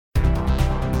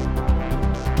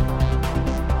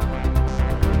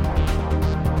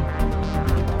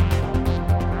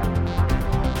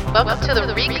Welcome to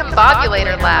the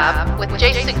Recombobulator Lab with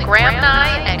Jason Gramnye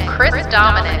and Chris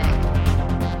Dominic.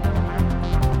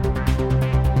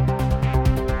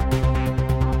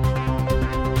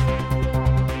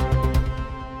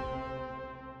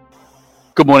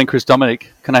 Good morning, Chris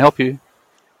Dominic. Can I help you?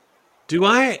 Do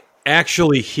I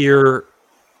actually hear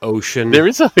ocean? There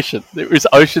is ocean. There is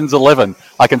Ocean's 11.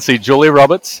 I can see Julia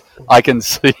Roberts. I can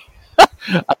see...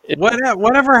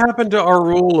 Whatever happened to our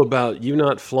rule about you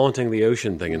not flaunting the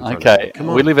ocean thing in front of Okay, you? Come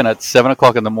on. we live in at 7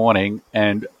 o'clock in the morning,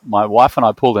 and my wife and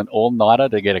I pulled an all-nighter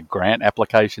to get a grant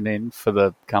application in for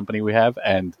the company we have,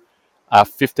 and our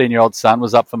 15-year-old son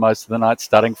was up for most of the night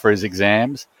studying for his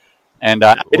exams, and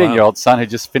our 18-year-old son who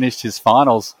just finished his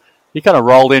finals, he kind of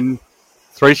rolled in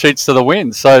 3 sheets to the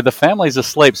wind. So the family's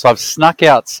asleep, so I've snuck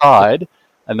outside,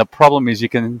 and the problem is you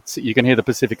can hear the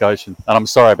Pacific Ocean, and I'm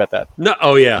sorry about that. No,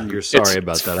 oh yeah, you're sorry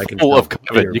about that. I can full of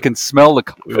COVID. You can smell the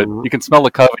COVID. You can smell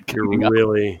the COVID. You're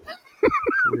really,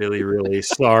 really, really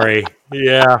sorry.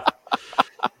 Yeah.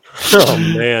 Oh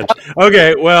man.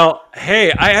 Okay. Well,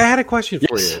 hey, I had a question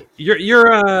for you.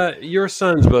 Your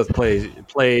sons both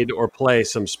played or play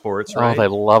some sports, right? Oh, they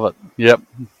love it. Yep.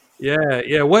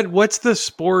 Yeah. What's the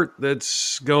sport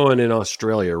that's going in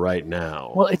Australia right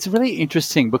now? Well, it's really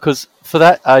interesting because for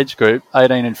that age group,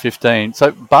 18 and 15,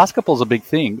 so basketball's a big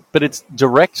thing, but it's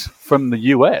direct from the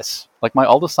US. Like my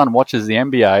oldest son watches the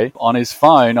NBA on his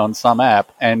phone on some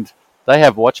app, and they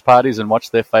have watch parties and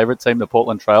watch their favorite team, the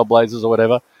Portland Trail Blazers or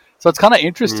whatever. So it's kind of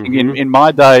interesting. Mm-hmm. In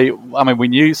my day, I mean, we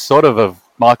knew sort of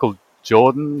Michael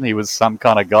Jordan. He was some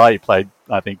kind of guy. He played,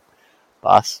 I think,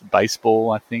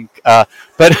 baseball, I think.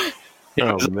 But he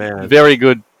was very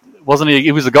good. Wasn't he?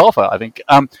 He was a golfer, I think.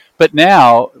 But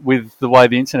now, with the way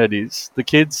the internet is, the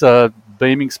kids are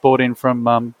beaming sport in from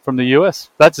the US.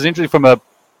 That's as interesting from a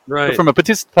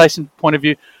participation point of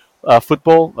view.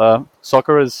 Football,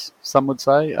 soccer, as some would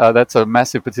say, that's a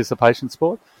massive participation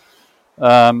sport.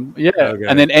 Okay.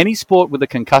 And then any sport with a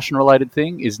concussion-related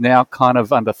thing is now kind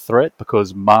of under threat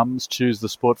because mums choose the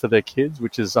sport for their kids,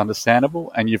 which is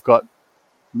understandable. And you've got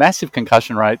massive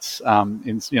concussion rates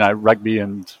in rugby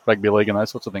and rugby league and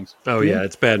those sorts of things. Oh yeah,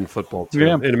 it's bad in football too,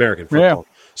 in American football.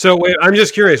 Yeah. So wait, I'm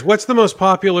just curious, what's the most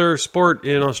popular sport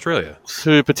in Australia?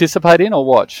 To participate in or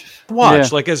watch?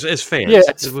 Like as fans. Yeah,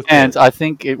 as fans, I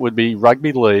think it would be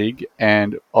rugby league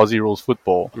and Aussie rules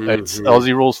football. Mm-hmm. It's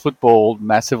Aussie rules football,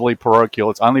 massively parochial.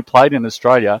 It's only played in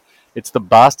Australia. It's the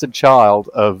bastard child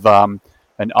of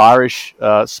an Irish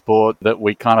sport that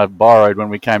we kind of borrowed when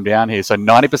we came down here. So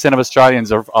 90% of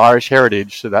Australians are of Irish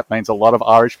heritage. So that means a lot of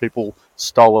Irish people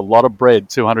stole a lot of bread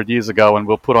 200 years ago and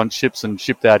were put on ships and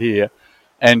shipped out here.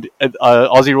 And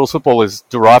Aussie rules football is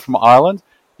derived from Ireland.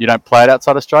 You don't play it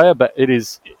outside Australia, but it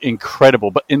is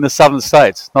incredible. But in the southern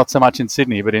states, not so much in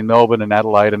Sydney, but in Melbourne and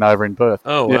Adelaide and over in Perth.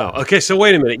 Oh, wow. Okay, so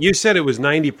wait a minute. You said it was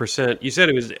 90%. You said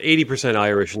it was 80%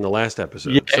 Irish in the last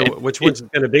episode. Yeah, so which one's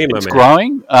going to be, my man? It's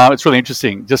growing. It's really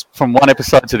interesting. Just from one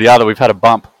episode to the other, we've had a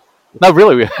bump. No,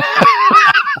 really.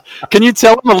 Can you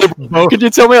tell I'm a liberal? Can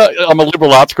you tell me I'm a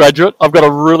liberal arts graduate? I've got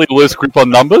a really loose grip on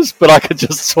numbers, but I could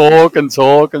just talk and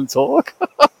talk and talk.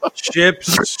 Tall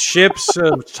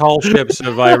ships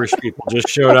of Irish people just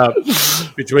showed up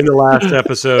between the last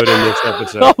episode and this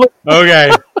episode.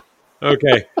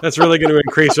 Okay, that's really going to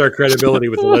increase our credibility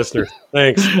with the listeners.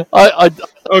 Thanks.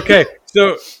 Okay,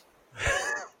 so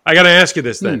I got to ask you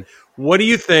this then. What do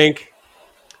you think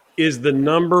is the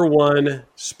number one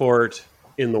sport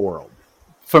in the world?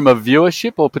 From a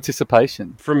viewership or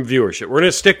participation? From viewership. We're going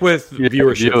to stick with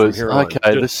viewership from here on.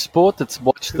 Okay, the sport that's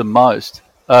watched the most,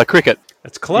 cricket.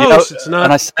 That's close. It's not.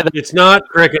 And I say that it's not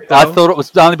cricket, though. I thought it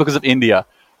was only because of India.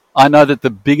 I know that the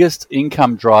biggest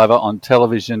income driver on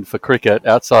television for cricket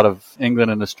outside of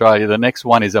England and Australia, the next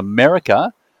one is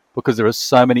America, because there are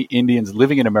so many Indians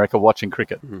living in America watching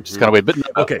cricket, which is kind of weird. But no.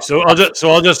 Okay, so I'll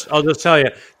just tell you,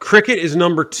 cricket is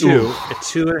number 2 at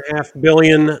 2.5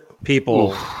 billion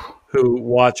people who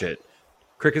watch it.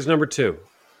 Cricket's number 2.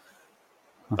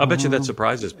 I bet you that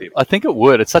surprises people. I think it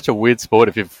would. It's such a weird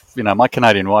sport. My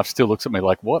Canadian wife still looks at me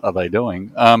like, "What are they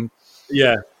doing?"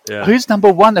 Yeah. Who's number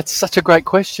 1? That's such a great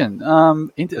question.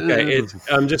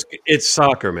 It's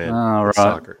soccer, man. Oh, right. It's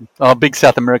soccer. Oh, big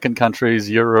South American countries,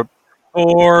 Europe.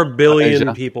 4 billion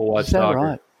Asia. People watch Is that soccer.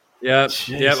 Right? Yeah.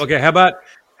 Okay. How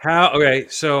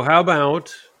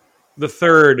about the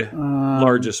third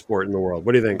largest sport in the world?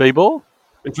 What do you think? B-ball?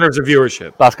 In terms of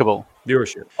viewership. Basketball.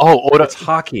 Viewership. Oh, it's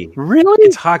hockey. Really?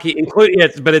 It's hockey, including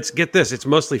but get this, it's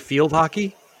mostly field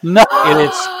hockey. No.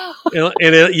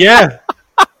 Yeah.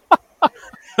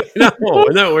 No,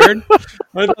 isn't that weird?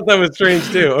 I thought that was strange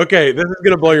too. Okay, this is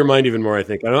going to blow your mind even more, I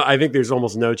think. I think there's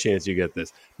almost no chance you get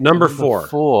this. Number 4.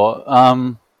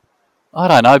 I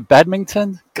don't know,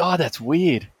 badminton? God, that's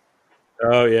weird.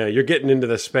 Oh, yeah. You're getting into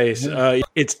the space.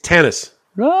 It's tennis.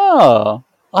 Oh,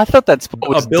 I thought that sport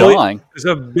was dying. There's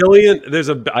a billion.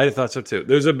 I thought so too.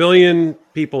 There's a billion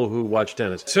people who watch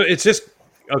tennis. So it's just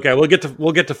okay. We'll get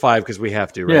to 5 because we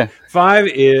have to. Right? Yeah. 5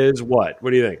 is what?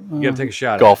 What do you think? You got to take a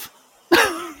shot. Golf.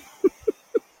 I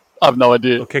have no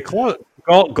idea. Okay,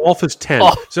 golf is 10.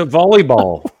 Oh. So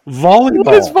volleyball.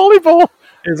 What is volleyball?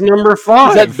 Is number 5.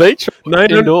 Is that beach or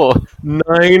indoor?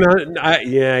 900.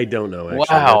 I don't know. Actually.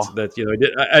 Wow. That's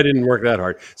I didn't work that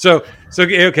hard. So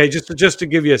okay. Just to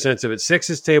give you a sense of it, 6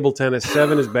 is table tennis,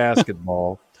 7 is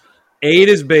basketball, 8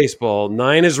 is baseball,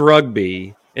 9 is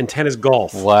rugby, and 10 is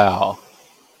golf. Wow.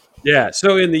 Yeah.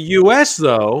 So in the U.S.,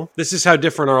 though, this is how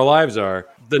different our lives are.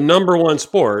 The number one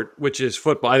sport, which is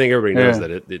football. I think everybody knows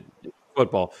that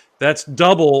football. That's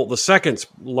double the second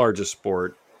largest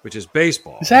sport, which is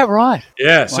baseball. Is that right?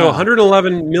 Yeah, so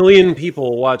 111 million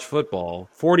people watch football,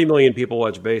 40 million people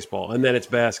watch baseball, and then it's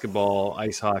basketball,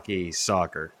 ice hockey,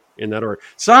 soccer, in that order.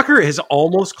 Soccer has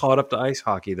almost caught up to ice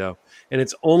hockey, though, and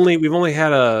we've only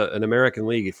had an American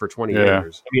league for 20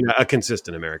 years. I mean, a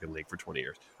consistent American league for 20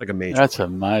 years, like a major. That's league.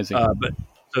 amazing. But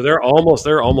so they're almost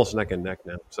neck and neck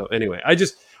now. So anyway, I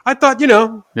thought,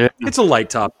 it's a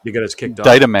light topic to get us kicked off.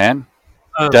 Data, man.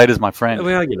 Data's my friend.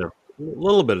 Well, a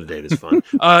little bit of data is fun.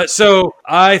 So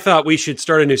I thought we should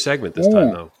start a new segment this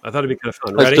time, though. I thought it'd be kind of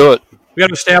fun. Let's Ready? do it. We got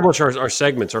to establish our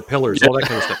segments, our pillars, all that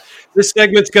kind of stuff. This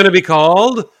segment's going to be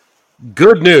called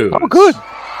Good News. Oh, good.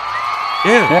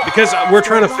 Yeah, because we're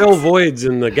trying to fill voids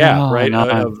in the gap, right, no.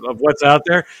 of what's out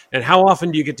there. And how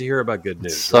often do you get to hear about good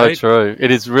news? So right? true.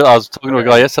 It is real. I was talking to a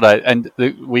guy yesterday, and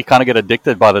we kind of get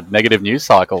addicted by the negative news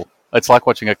cycle. It's like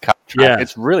watching a car track. Yeah.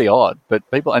 It's really odd, but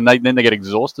people, and then they get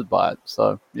exhausted by it.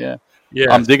 So yeah,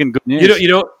 Yeah. I'm digging good news.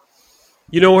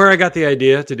 You know where I got the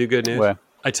idea to do good news? Where?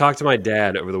 I talked to my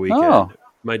dad over the weekend. Oh.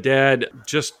 My dad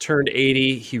just turned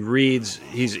 80. He reads.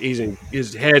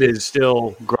 His head is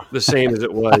still the same as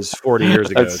it was 40 years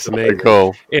ago. That's It's amazing. so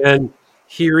cool. And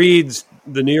he reads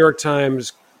the New York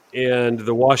Times and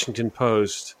the Washington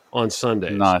Post on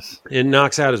Sundays. Nice. It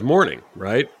knocks out his morning,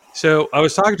 right? So I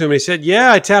was talking to him. And he said,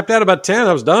 "Yeah, I tapped out about 10.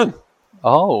 I was done."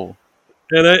 Oh.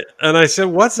 And I said,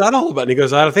 "What's that all about?" And he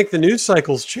goes, "I think the news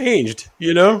cycle's changed.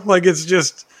 Like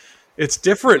it's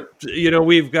different. We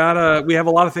have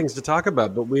a lot of things to talk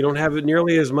about, but we don't have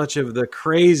nearly as much of the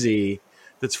crazy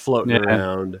that's floating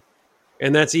around.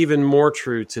 And that's even more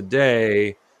true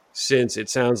today, since it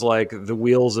sounds like the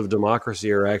wheels of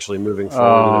democracy are actually moving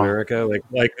forward in America.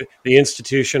 Like the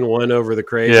institution won over the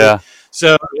crazy. Yeah.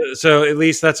 So at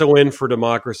least that's a win for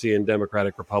democracy and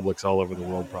democratic republics all over the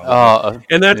world, probably.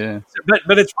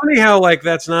 But it's funny how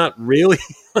that's not really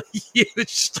a huge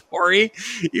story,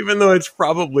 even though it's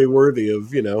probably worthy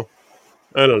of,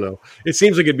 I don't know. It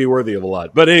seems like it'd be worthy of a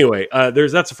lot. But anyway,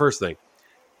 that's the first thing.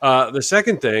 The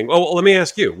second thing, let me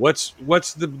ask you, what's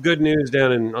the good news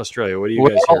down in Australia? What are you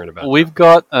guys hearing about? We've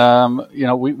got,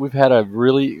 we've had a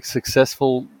really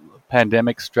successful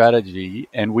pandemic strategy,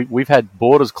 and we've had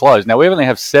borders closed. Now, we only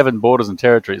have 7 borders and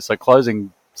territories, so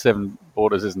closing 7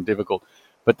 borders isn't difficult.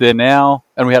 But they're now,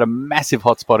 and we had a massive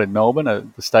hotspot in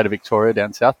Melbourne, the state of Victoria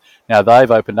down south. Now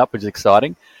they've opened up, which is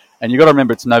exciting. And you've got to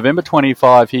remember, it's November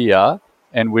 25 here,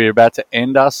 and we're about to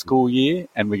end our school year,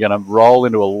 and we're going to roll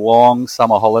into a long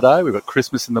summer holiday. We've got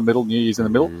Christmas in the middle, New Year's in the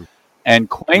middle. And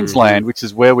Queensland, which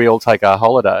is where we all take our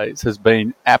holidays, has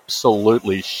been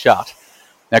absolutely shut.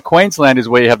 Now, Queensland is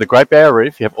where you have the Great Barrier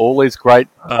Reef. You have all these great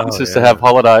places to have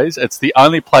holidays. It's the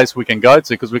only place we can go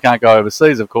to because we can't go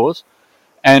overseas, of course.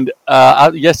 And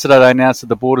yesterday they announced that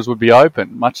the borders would be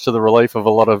open, much to the relief of a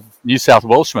lot of New South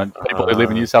Welshmen, people who live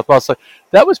in New South Wales. So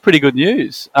that was pretty good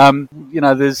news.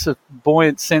 There's a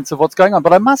buoyant sense of what's going on.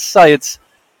 But I must say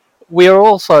we are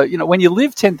also, when you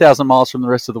live 10,000 miles from the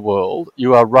rest of the world,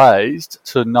 you are raised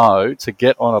to know to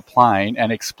get on a plane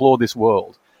and explore this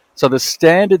world. So the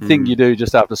standard thing you do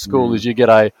just after school is you get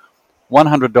a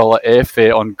 $100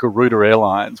 airfare on Garuda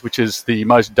Airlines, which is the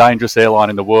most dangerous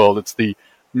airline in the world. It's the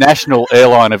national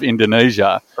airline of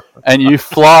Indonesia. And you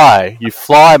fly,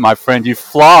 my friend, you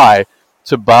fly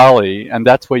to Bali, and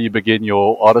that's where you begin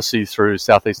your odyssey through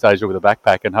Southeast Asia with a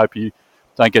backpack and hope you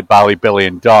don't get Bali belly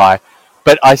and die.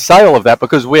 But I say all of that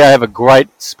because we have a great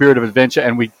spirit of adventure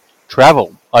and we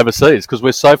travel overseas because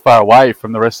we're so far away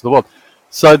from the rest of the world.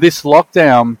 So this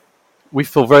lockdown, we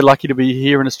feel very lucky to be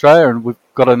here in Australia, and we've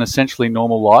got an essentially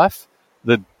normal life.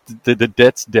 The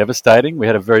debt's devastating. We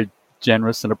had a very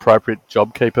generous and appropriate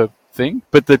JobKeeper thing.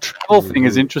 But the travel thing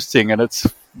is interesting, and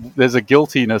there's a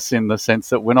guiltiness in the sense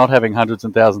that we're not having hundreds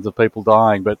and thousands of people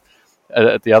dying, but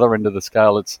at the other end of the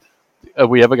scale, are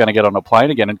we ever going to get on a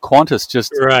plane again? And Qantas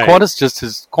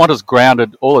Qantas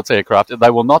grounded all its aircraft. They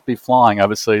will not be flying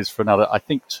overseas for another, I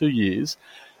think, 2 years.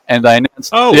 And they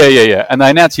announced, And they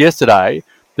announced yesterday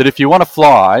that if you want to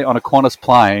fly on a Qantas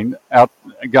plane out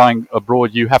going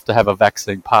abroad, you have to have a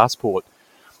vaccine passport.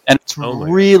 And it's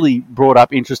really brought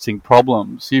up interesting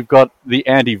problems. You've got the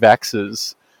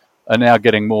anti-vaxxers are now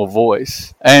getting more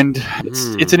voice. And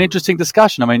it's an interesting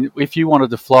discussion. I mean, if you wanted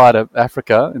to fly to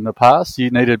Africa in the past, you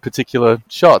needed particular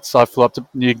shots. I flew up to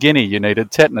New Guinea. You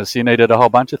needed tetanus. You needed a whole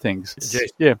bunch of things.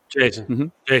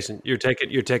 Jason, you're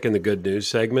taking the good news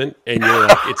segment, and you're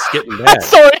like, it's getting bad.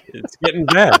 Sorry. It's getting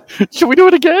bad. Should we do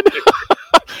it again?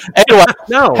 Anyway,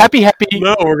 no. Happy.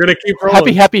 No, we're going to keep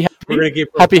rolling. Happy. We're going to keep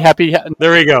rolling. Happy.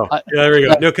 There we go. There we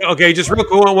go. No, okay, just real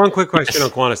quick, one quick question on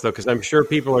Qantas, though, because I'm sure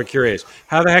people are curious.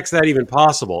 How the heck's that even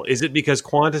possible? Is it because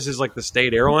Qantas is like the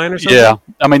state airline or something? Yeah.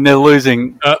 I mean, they're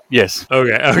losing. Yes.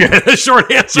 Okay.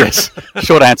 Short answer. Yes.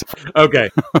 Short answer. Okay.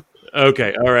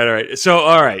 All right.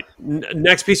 So,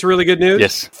 next piece of really good news.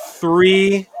 Yes.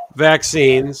 3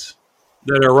 vaccines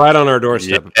that are right on our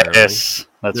doorstep. Yes.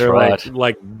 That's They're right.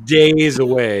 like days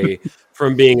away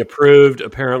from being approved,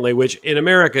 apparently, which in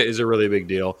America is a really big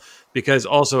deal because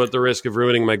also at the risk of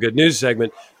ruining my good news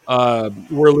segment,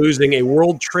 we're losing a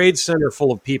World Trade Center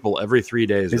full of people every 3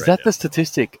 days. Is that the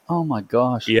statistic? Oh my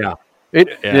gosh. Yeah.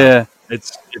 Yeah.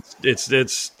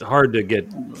 It's hard to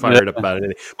get fired up about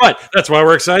it. But that's why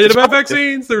we're excited about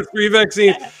vaccines. There are 3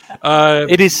 vaccines.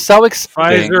 It is so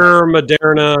exciting. Pfizer,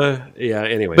 Moderna. Yeah,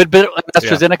 anyway. But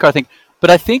AstraZeneca, I think. But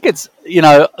I think it's,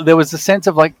 there was a sense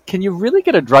of like, can you really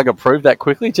get a drug approved that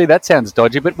quickly? Gee, that sounds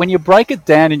dodgy. But when you break it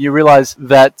down and you realize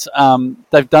that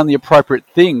they've done the appropriate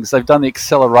things, they've done the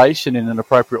acceleration in an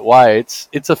appropriate way,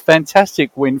 it's a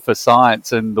fantastic win for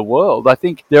science and the world. I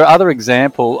think there are other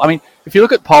examples. I mean, if you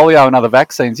look at polio and other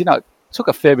vaccines, it took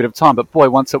a fair bit of time. But boy,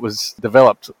 once it was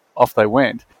developed, off they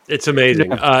went. It's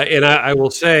amazing. And I will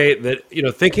say that,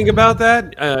 thinking about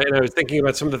that, and I was thinking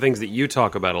about some of the things that you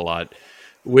talk about a lot,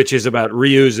 which is about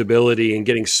reusability and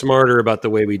getting smarter about the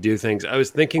way we do things. I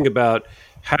was thinking about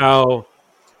how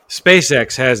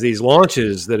SpaceX has these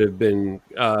launches that have been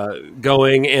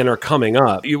going and are coming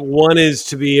up. One is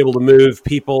to be able to move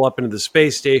people up into the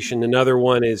space station. Another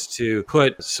one is to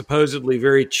put supposedly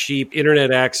very cheap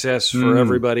internet access for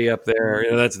everybody up there.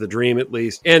 That's the dream, at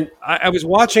least. And I was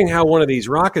watching how one of these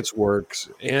rockets works,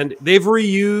 and they've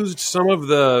reused some of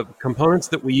the components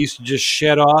that we used to just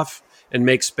shed off and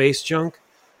make space junk.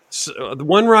 So the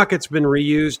one rocket's been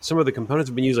reused. Some of the components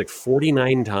have been used like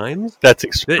 49 times. That's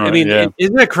extreme. I mean,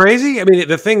 isn't that crazy? I mean,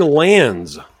 the thing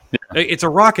lands. Yeah. It's a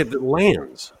rocket that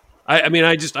lands.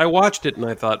 I watched it and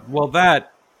I thought, well,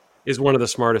 that is one of the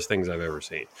smartest things I've ever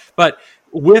seen. But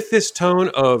with this tone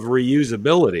of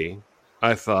reusability,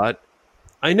 I thought,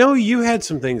 I know you had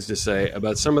some things to say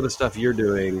about some of the stuff you're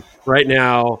doing right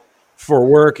now for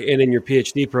work and in your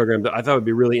PhD program that I thought would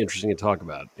be really interesting to talk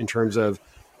about in terms of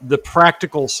the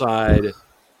practical side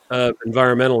of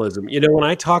environmentalism. When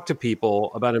I talk to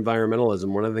people about environmentalism,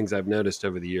 one of the things I've noticed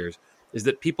over the years is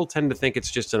that people tend to think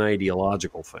it's just an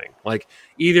ideological thing. Like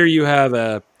either you have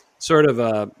a sort of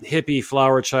a hippie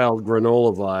flower child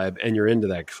granola vibe and you're into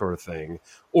that sort of thing,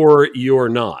 or you're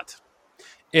not.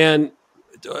 And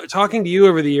talking to you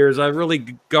over the years, I've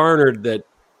really garnered that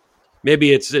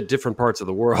maybe it's at different parts of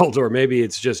the world, or maybe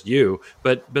it's just you,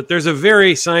 but there's a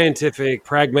very scientific,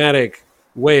 pragmatic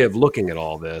way of looking at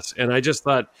all this. And I just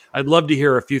thought I'd love to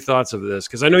hear a few thoughts of this,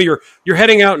 because I know you're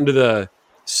heading out into the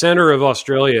center of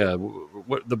Australia,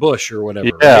 the bush or whatever.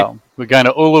 Yeah, right? We're going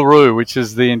to Uluru, which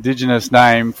is the indigenous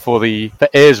name for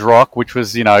Ayers Rock, which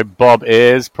was, Bob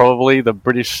Ayers, probably the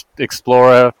British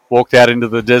explorer, walked out into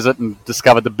the desert and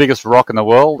discovered the biggest rock in the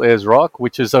world, Ayers Rock,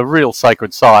 which is a real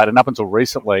sacred site. And up until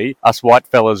recently, us white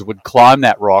fellas would climb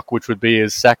that rock, which would be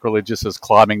as sacrilegious as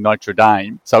climbing Notre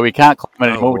Dame. So we can't climb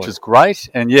it anymore, which is great.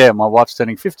 And yeah, my wife's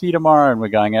turning 50 tomorrow, and we're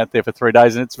going out there for 3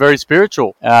 days, and it's very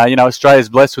spiritual. Australia's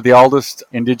blessed with the oldest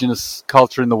indigenous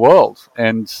culture in the world,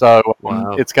 and so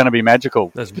it's going to be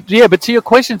magical. But to your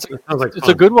question, it's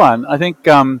a good one. I think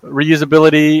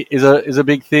reusability is a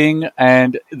big thing,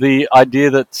 and the idea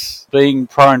that being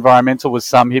pro-environmental was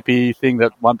some hippie thing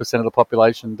that 1% of the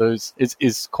population does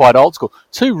is quite old school.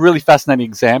 2 really fascinating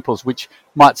examples, which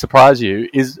might surprise you,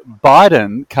 is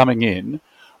Biden coming in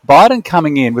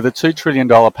with a $2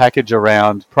 trillion package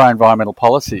around pro-environmental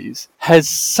policies has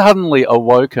suddenly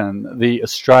awoken the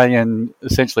Australian,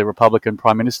 essentially Republican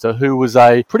Prime Minister, who was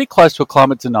pretty close to a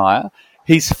climate denier.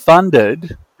 He's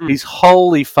funded He's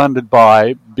wholly funded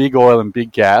by big oil and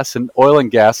big gas, and oil and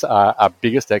gas are our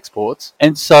biggest exports.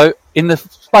 And so in the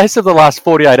space of the last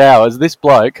 48 hours, this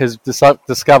bloke has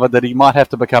discovered that he might have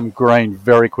to become green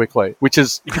very quickly, which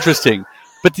is interesting.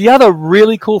 But the other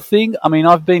really cool thing, I mean,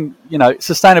 I've been,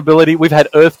 sustainability, we've had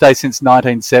Earth Day since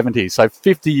 1970, so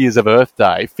 50 years of Earth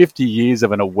Day, 50 years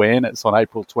of an awareness on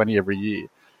April 20 every year.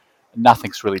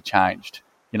 Nothing's really changed.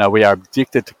 We are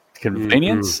addicted to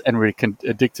convenience, and we're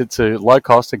addicted to low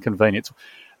cost and convenience.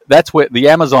 That's where the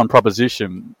Amazon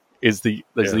proposition is the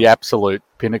absolute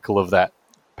pinnacle of that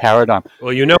paradigm.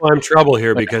 Well, I'm trouble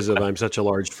here because I'm such a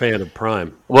large fan of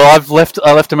Prime. Well,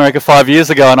 I left America 5 years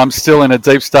ago, and I'm still in a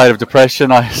deep state of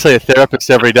depression. I see a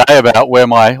therapist every day about where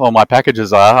all my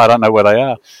packages are. I don't know where they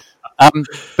are.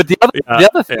 But the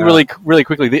other thing, really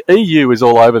quickly, the EU is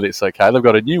all over this. Okay, they've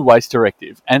got a new waste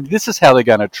directive, and this is how they're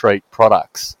going to treat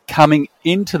products coming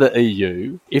into the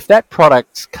EU. If that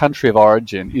product's country of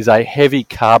origin is a heavy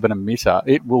carbon emitter,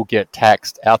 it will get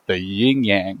taxed out the yin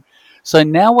yang. So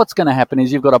now what's going to happen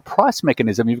is you've got a price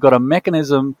mechanism. You've got a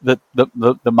mechanism that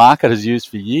the market has used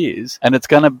for years, and it's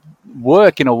going to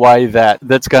work in a way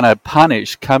that's going to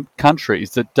punish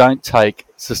countries that don't take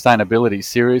sustainability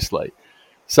seriously.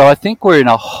 So I think we're in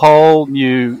a whole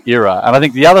new era. And I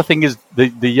think the other thing is the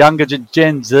younger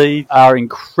Gen Z are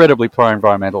incredibly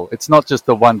pro-environmental. It's not just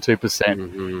the 1-2%.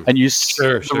 Mm-hmm. And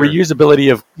the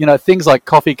reusability of, things like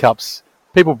coffee cups.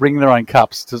 People bring their own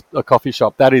cups to a coffee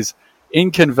shop. That is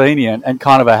inconvenient and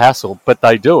kind of a hassle, but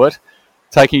they do it.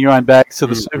 Taking your own bags to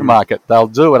the supermarket, they'll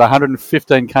do it.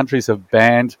 115 countries have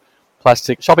banned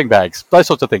plastic shopping bags, those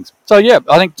sorts of things. So,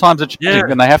 I think times are changing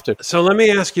and they have to. So let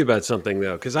me ask you about something,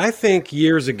 though, because I think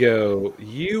years ago,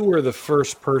 you were the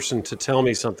first person to tell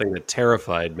me something that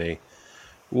terrified me,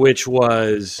 which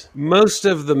was most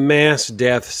of the mass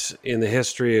deaths in the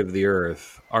history of the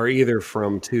Earth are either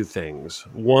from two things.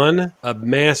 One, a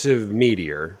massive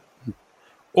meteor,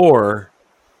 or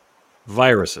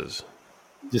viruses.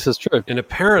 This is true. And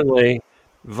apparently,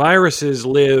 viruses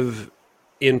live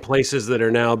in places that are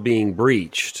now being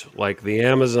breached, like the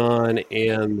Amazon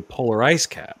and the polar ice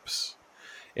caps.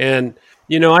 And,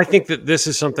 I think that this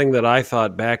is something that I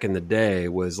thought back in the day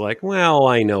was like, well,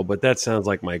 I know, but that sounds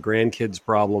like my grandkids'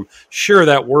 problem. Sure,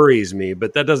 that worries me,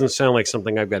 but that doesn't sound like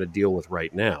something I've got to deal with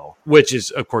right now, which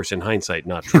is, of course, in hindsight,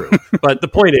 not true. But the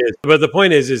point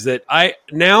is that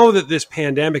now that this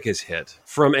pandemic has hit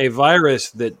from a virus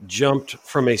that jumped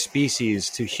from a species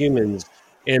to humans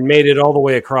and made it all the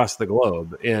way across the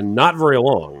globe in not very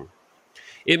long,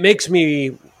 it makes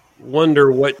me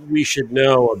wonder what we should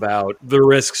know about the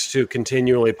risks to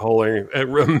continually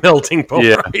melting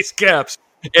polar ice caps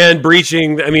and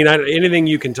breaching. I mean, anything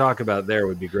you can talk about there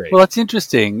would be great. Well, it's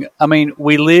interesting. I mean,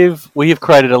 we have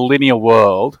created a linear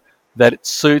world that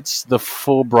suits the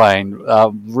full brain,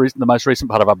 the most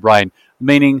recent part of our brain,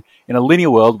 meaning in a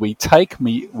linear world, we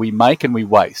make and we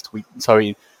waste.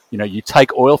 You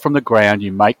take oil from the ground,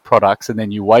 you make products, and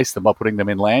then you waste them by putting them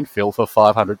in landfill for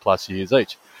 500 plus years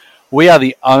each. We are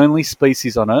the only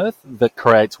species on Earth that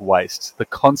creates waste. The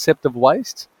concept of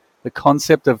waste, the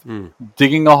concept of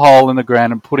digging a hole in the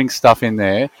ground and putting stuff in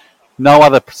there, no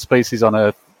other species on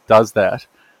Earth does that.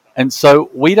 And so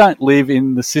we don't live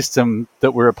in the system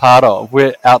that we're a part of.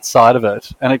 We're outside of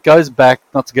it. And it goes back,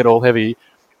 not to get all heavy,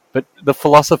 but the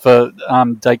philosopher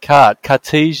Descartes,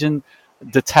 Cartesian,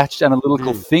 detached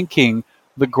analytical thinking,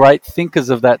 the great thinkers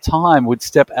of that time would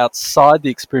step outside the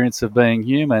experience of being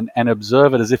human and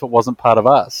observe it as if it wasn't part of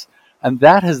us. And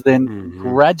that has then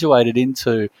graduated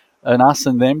into an us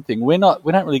and them thing. We don't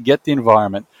really get the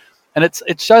environment. And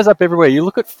it shows up everywhere. You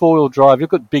look at four-wheel drive, you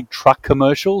look at big truck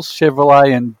commercials,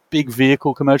 Chevrolet and big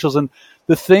vehicle commercials, and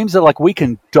the themes are like, we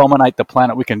can dominate the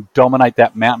planet, we can dominate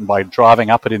that mountain by driving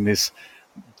up it in this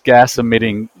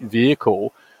gas-emitting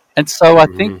vehicle. And so I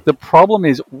think the problem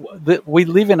is that we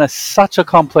live in such a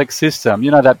complex system,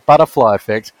 that butterfly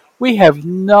effect. We have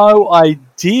no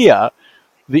idea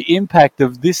the impact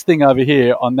of this thing over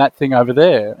here on that thing over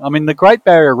there. I mean, the Great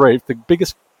Barrier Reef, the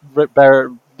biggest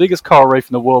coral reef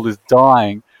in the world, is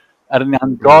dying at an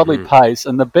ungodly pace,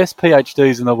 and the best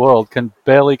PhDs in the world can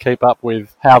barely keep up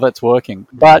with how that's working.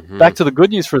 But back to the good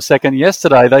news for a second.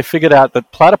 Yesterday, they figured out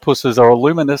that platypuses are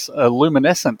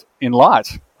luminescent in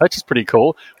light. Which is pretty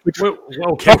cool.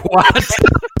 Okay, what?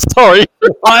 Sorry.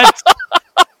 What?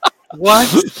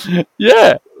 What?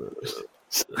 Yeah.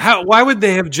 Why would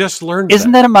they have just learned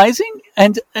Isn't that amazing?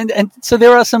 And so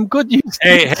there are some good news.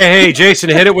 Hey, Jason,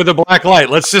 hit it with a black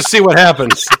light. Let's just see what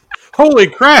happens. Holy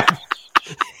crap.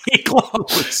 He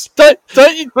glows. Don't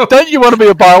you want to be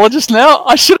a biologist now?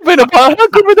 I should have been a biologist. How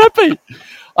good would that be?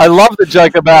 I love the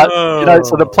joke about,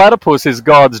 so the platypus is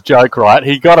God's joke, right?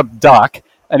 He got a duck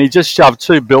and he just shoved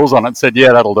 2 bills on it and said,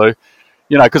 yeah, that'll do.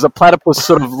 Because a platypus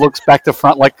sort of looks back to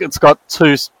front like it's got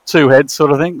two heads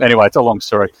sort of thing. Anyway, it's a long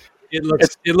story. It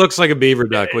looks like a beaver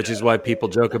duck, which is why people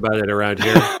joke about it around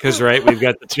here. Because, right, we've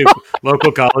got the 2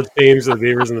 local college teams, the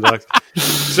Beavers and the Ducks.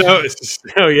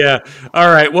 So, yeah. All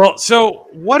right. Well, so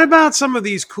what about some of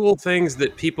these cool things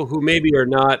that people who maybe are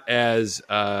not as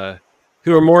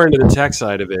who are more into the tech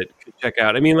side of it could check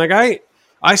out? I mean, like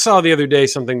I saw the other day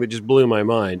something that just blew my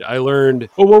mind. I learned,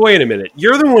 well, wait a minute.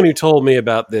 You're the one who told me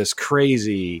about this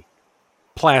crazy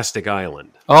plastic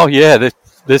island. Oh, yeah.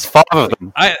 There's 5 of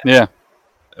them. Yeah.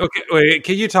 Okay, wait,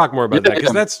 can you talk more about that?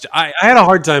 Because I had a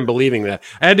hard time believing that.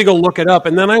 I had to go look it up,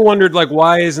 and then I wondered, like,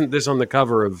 why isn't this on the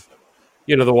cover of,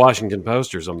 the Washington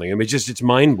Post or something? I mean, it's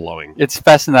mind-blowing. It's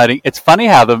fascinating. It's funny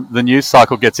how the news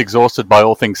cycle gets exhausted by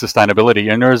all things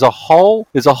sustainability, and there's a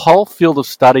whole field of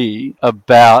study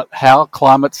about how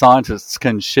climate scientists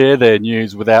can share their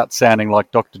news without sounding like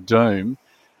Dr. Doom,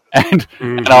 and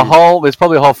there's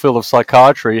probably a whole field of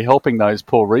psychiatry helping those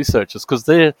poor researchers because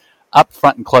they're up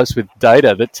front and close with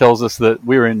data that tells us that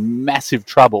we're in massive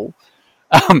trouble.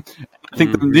 I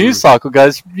think the news cycle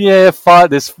goes,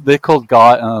 they're called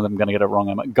Guys. Oh, I'm going to get it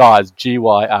wrong. Guys,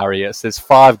 Gyres. There's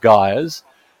 5 Gyres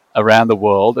around the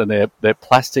world, and they're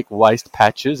plastic waste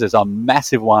patches. There's a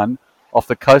massive one off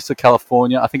the coast of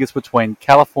California. I think it's between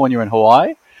California and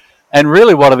Hawaii. And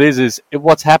really what it is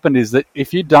what's happened is that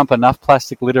if you dump enough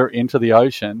plastic litter into the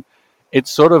ocean, it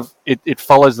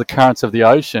follows the currents of the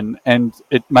ocean, and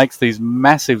it makes these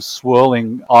massive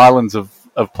swirling islands of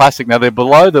plastic. Now, they're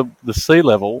below the sea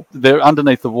level. They're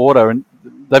underneath the water, and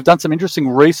they've done some interesting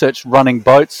research running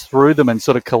boats through them and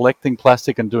sort of collecting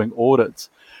plastic and doing audits.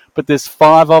 But there's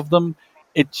 5 of them.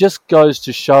 It just goes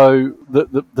to show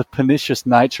the pernicious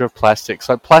nature of plastic.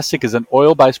 So plastic is an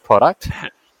oil-based product.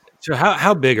 So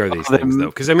how big are these things, though?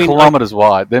 Because kilometers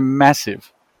wide. They're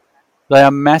massive. They are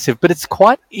massive, but it's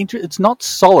quite it's not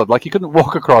solid. Like, you couldn't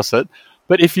walk across it.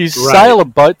 But if you sail a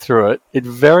boat through it,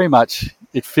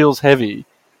 it feels heavy,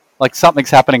 like something's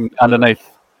happening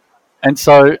underneath. And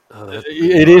so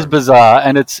it is bizarre,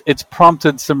 and it's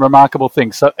prompted some remarkable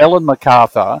things. So Ellen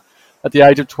MacArthur, at the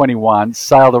age of 21,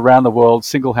 sailed around the world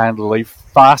single-handedly,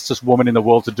 fastest woman in the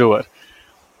world to do it.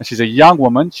 And she's a young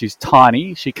woman. She's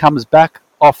tiny. She comes back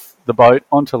off the boat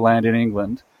onto land in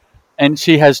England. And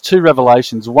she has 2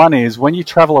 revelations. One is, when you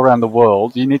travel around the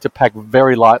world, you need to pack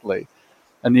very lightly.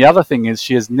 And the other thing is,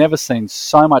 she has never seen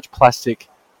so much plastic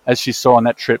as she saw on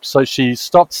that trip. So she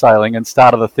stopped sailing and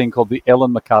started a thing called the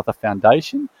Ellen MacArthur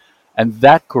Foundation. And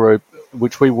that group,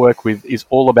 which we work with, is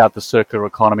all about the circular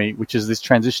economy, which is this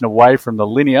transition away from the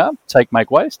linear, take,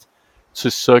 make, waste, to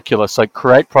circular. So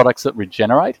create products that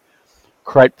regenerate,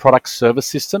 create product service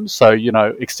systems. So,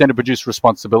 extended producer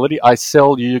responsibility. I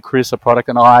sell you, Chris, a product,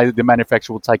 and the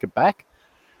manufacturer, will take it back.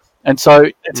 And so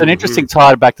it's an interesting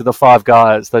tie back to the 5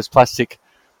 Gyres, those plastic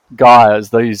Gyres,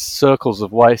 these circles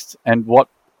of waste, and what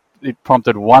it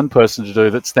prompted one person to do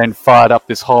that's then fired up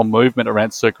this whole movement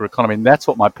around circular economy. And that's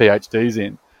what my PhD's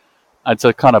in. It's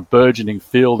a kind of burgeoning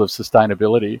field of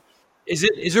sustainability.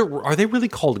 Are they really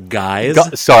called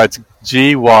Gyres? Sorry, it's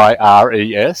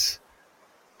Gyres.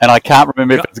 And I can't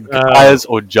remember if it's Gyres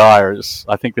or Gyres.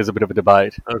 I think there's a bit of a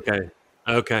debate. Okay.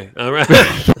 All right.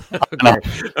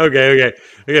 Okay.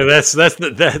 Yeah, that's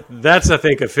I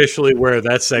think officially where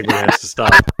that segment has to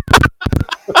stop.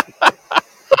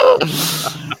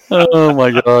 Oh my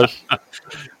gosh.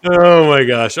 Oh my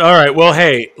gosh. All right. Well,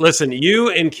 hey, listen, you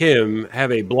and Kim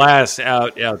have a blast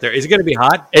out there. Is it going to be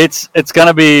hot? It's going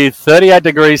to be 38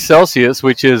 degrees Celsius,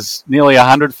 which is nearly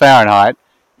 100 Fahrenheit.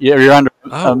 You're under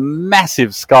a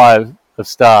massive sky of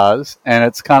stars, and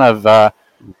it's kind of a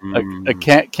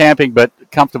camping, but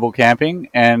comfortable camping.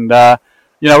 And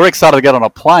we're excited to get on a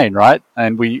plane, right?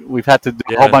 And we've had to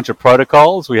do a whole bunch of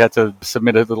protocols. We had to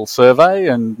submit a little survey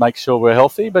and make sure we're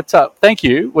healthy. But thank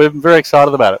you. We're very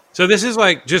excited about it. So this is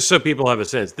like, just so people have a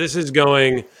sense, this is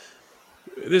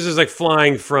like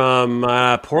flying from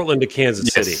Portland to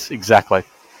Kansas City. Yes, exactly.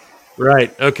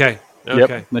 Right. Okay.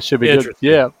 Yep, that should be good.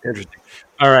 Yeah. Interesting.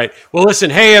 All right. Well, listen,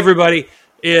 hey, everybody.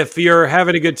 If you're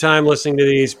having a good time listening to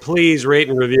these, please rate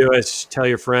and review us. Tell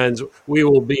your friends. We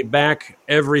will be back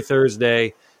every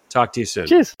Thursday. Talk to you soon.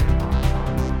 Cheers.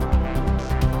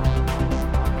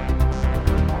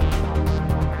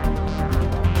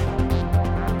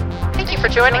 Thank you for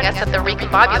joining us at the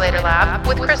Recombobulator Lab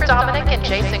with Chris Dominic and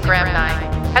Jason Graham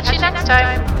Nye. Catch you next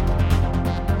time.